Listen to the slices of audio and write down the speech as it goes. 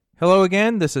Hello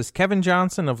again, this is Kevin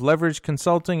Johnson of Leverage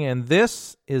Consulting, and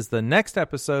this is the next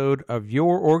episode of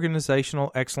your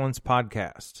Organizational Excellence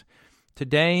Podcast.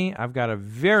 Today, I've got a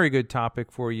very good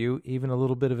topic for you, even a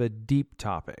little bit of a deep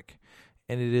topic,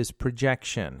 and it is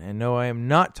projection. And no, I am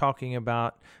not talking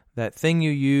about that thing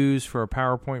you use for a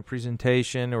PowerPoint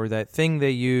presentation or that thing they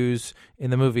use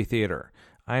in the movie theater.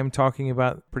 I am talking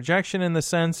about projection in the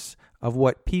sense of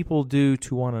what people do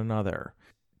to one another.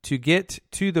 To get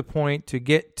to the point, to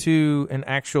get to an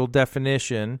actual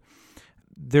definition,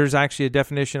 there's actually a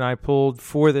definition I pulled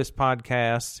for this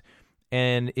podcast,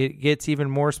 and it gets even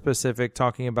more specific,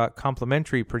 talking about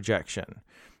complementary projection.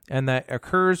 And that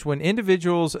occurs when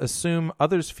individuals assume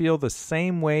others feel the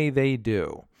same way they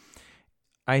do.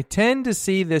 I tend to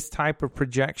see this type of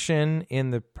projection in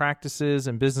the practices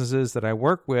and businesses that I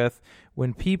work with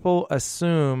when people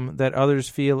assume that others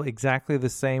feel exactly the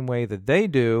same way that they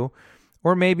do,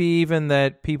 or maybe even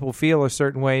that people feel a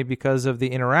certain way because of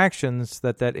the interactions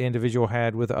that that individual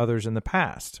had with others in the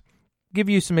past. I'll give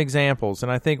you some examples,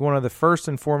 and I think one of the first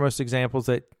and foremost examples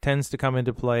that tends to come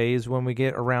into play is when we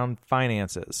get around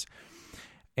finances.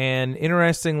 And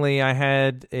interestingly, I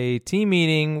had a team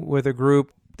meeting with a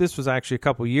group. This was actually a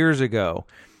couple years ago,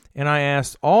 and I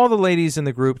asked all the ladies in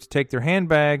the group to take their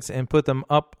handbags and put them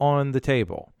up on the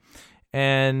table.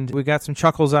 And we got some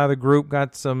chuckles out of the group,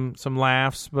 got some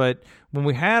laughs. But when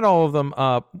we had all of them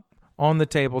up on the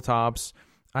tabletops,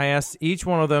 I asked each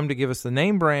one of them to give us the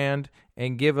name brand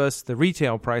and give us the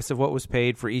retail price of what was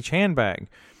paid for each handbag.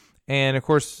 And, of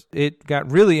course, it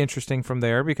got really interesting from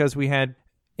there because we had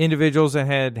individuals that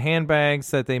had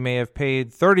handbags that they may have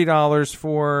paid $30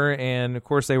 for. And, of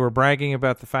course, they were bragging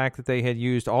about the fact that they had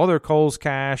used all their Kohl's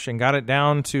cash and got it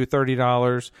down to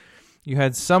 $30. You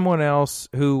had someone else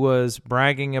who was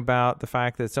bragging about the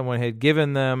fact that someone had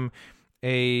given them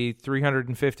a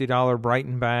 $350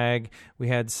 Brighton bag. We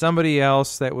had somebody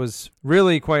else that was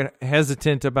really quite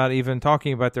hesitant about even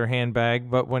talking about their handbag,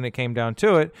 but when it came down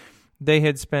to it, they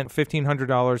had spent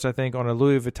 $1,500, I think, on a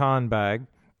Louis Vuitton bag.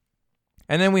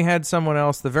 And then we had someone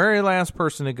else, the very last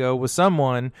person to go was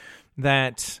someone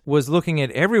that was looking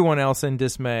at everyone else in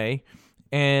dismay.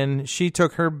 And she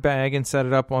took her bag and set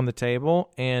it up on the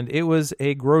table, and it was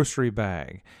a grocery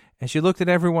bag. And she looked at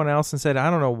everyone else and said, I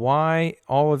don't know why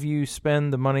all of you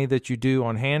spend the money that you do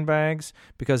on handbags,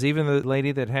 because even the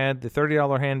lady that had the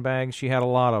 $30 handbag, she had a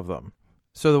lot of them.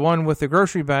 So the one with the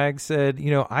grocery bag said,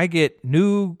 I get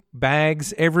new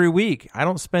bags every week. I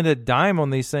don't spend a dime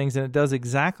on these things, and it does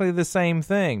exactly the same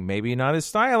thing. Maybe not as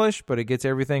stylish, but it gets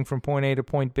everything from point A to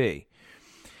point B.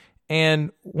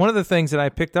 And one of the things that I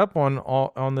picked up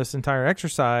on this entire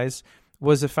exercise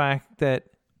was the fact that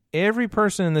every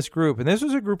person in this group, and this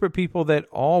was a group of people that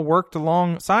all worked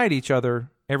alongside each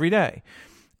other every day,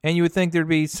 and you would think there'd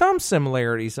be some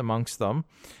similarities amongst them.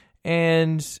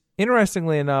 And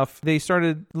interestingly enough, they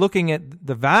started looking at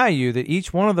the value that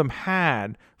each one of them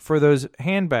had for those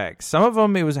handbags. Some of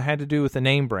them, it had to do with the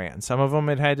name brand. Some of them,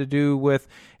 it had to do with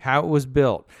how it was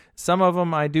built. Some of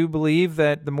them, I do believe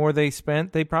that the more they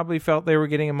spent, they probably felt they were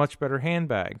getting a much better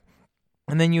handbag.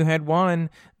 And then you had one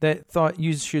that thought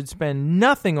you should spend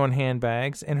nothing on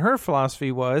handbags, and her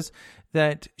philosophy was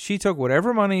that she took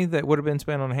whatever money that would have been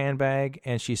spent on a handbag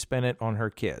and she spent it on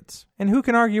her kids. And who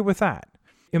can argue with that?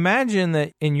 Imagine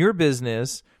that in your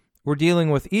business, we're dealing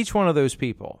with each one of those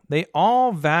people. They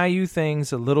all value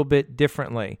things a little bit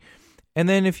differently. And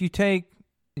then if you take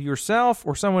yourself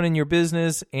or someone in your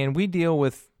business, and we deal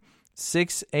with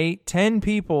 6, 8, 10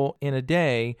 people in a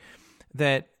day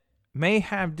that may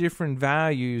have different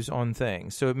values on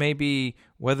things. So it may be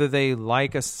whether they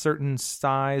like a certain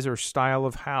size or style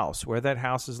of house, where that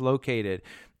house is located.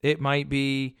 It might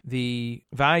be the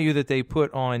value that they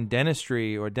put on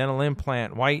dentistry or dental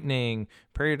implant, whitening,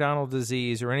 periodontal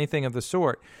disease, or anything of the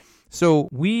sort. So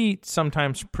we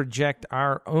sometimes project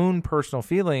our own personal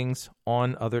feelings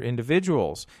on other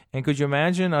individuals. And could you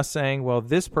imagine us saying, well,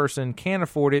 this person can't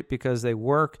afford it because they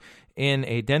work in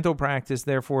a dental practice,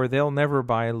 therefore they'll never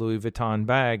buy a Louis Vuitton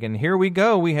bag. And here we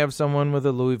go, we have someone with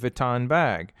a Louis Vuitton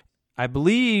bag. I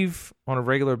believe on a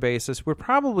regular basis, we're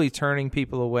probably turning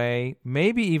people away,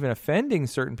 maybe even offending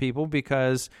certain people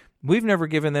because we've never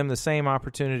given them the same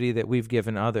opportunity that we've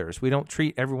given others. We don't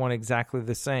treat everyone exactly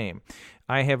the same.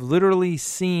 I have literally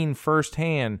seen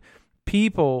firsthand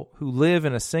people who live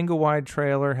in a single wide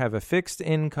trailer, have a fixed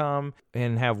income,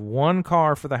 and have one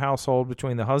car for the household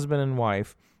between the husband and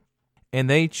wife, and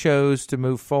they chose to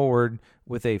move forward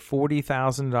with a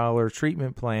 $40,000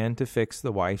 treatment plan to fix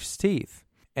the wife's teeth.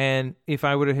 And if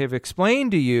I would have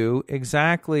explained to you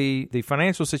exactly the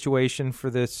financial situation for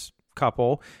this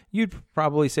couple, you'd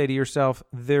probably say to yourself,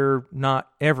 they're not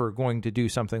ever going to do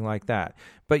something like that.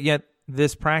 But yet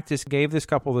this practice gave this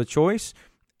couple the choice,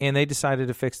 and they decided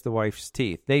to fix the wife's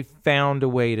teeth. They found a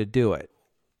way to do it.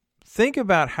 Think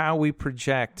about how we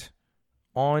project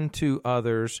onto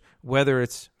others, whether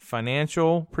it's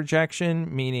financial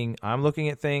projection, meaning I'm looking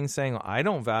at things saying, I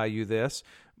don't value this,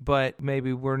 but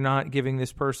maybe we're not giving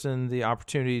this person the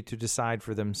opportunity to decide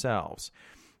for themselves.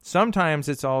 Sometimes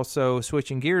it's also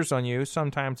switching gears on you.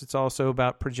 Sometimes it's also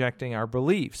about projecting our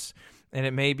beliefs. And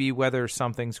it may be whether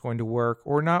something's going to work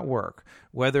or not work,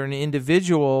 whether an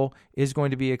individual is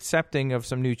going to be accepting of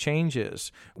some new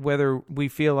changes, whether we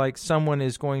feel like someone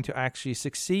is going to actually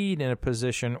succeed in a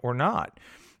position or not.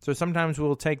 So sometimes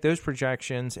we'll take those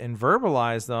projections and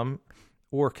verbalize them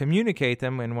or communicate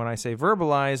them. And when I say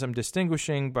verbalize, I'm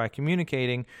distinguishing by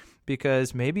communicating,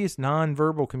 because maybe it's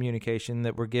nonverbal communication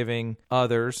that we're giving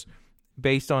others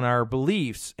based on our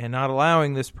beliefs and not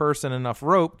allowing this person enough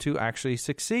rope to actually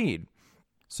succeed.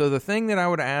 So the thing that I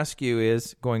would ask you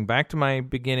is, going back to my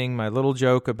beginning, my little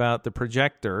joke about the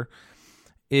projector,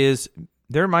 is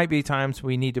there might be times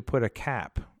we need to put a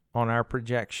cap on our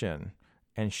projection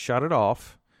and shut it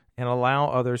off and allow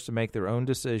others to make their own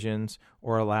decisions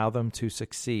or allow them to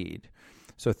succeed.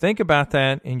 So think about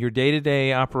that in your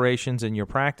day-to-day operations and your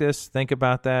practice. Think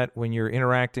about that when you're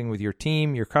interacting with your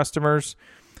team, your customers.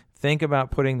 Think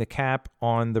about putting the cap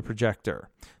on the projector.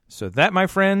 So that, my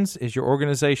friends, is your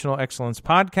Organizational Excellence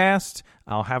Podcast.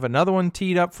 I'll have another one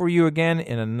teed up for you again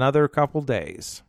in another couple days.